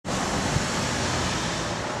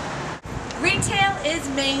Retail is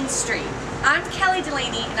Main Street. I'm Kelly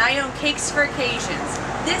Delaney and I own Cakes for Occasions.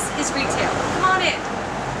 This is retail. Come on in.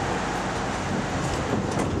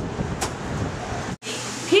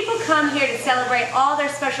 People come here to celebrate all their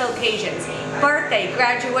special occasions. Birthday,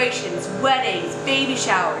 graduations, weddings, baby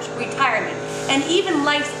showers, retirement, and even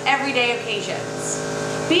life's everyday occasions.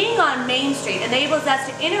 Being on Main Street enables us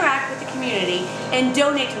to interact with the community and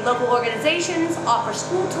donate to local organizations, offer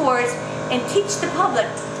school tours, and teach the public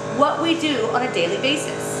what we do on a daily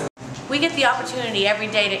basis. We get the opportunity every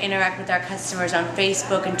day to interact with our customers on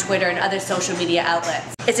Facebook and Twitter and other social media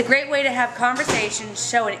outlets. It's a great way to have conversations,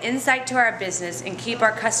 show an insight to our business, and keep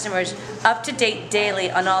our customers up to date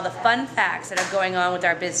daily on all the fun facts that are going on with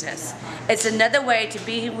our business. It's another way to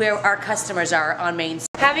be where our customers are on Main Street.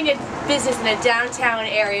 Having a business in a downtown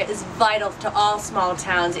area is vital to all small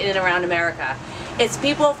towns in and around America. It's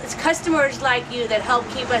customers like you that help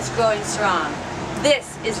keep us growing strong.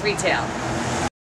 This is retail.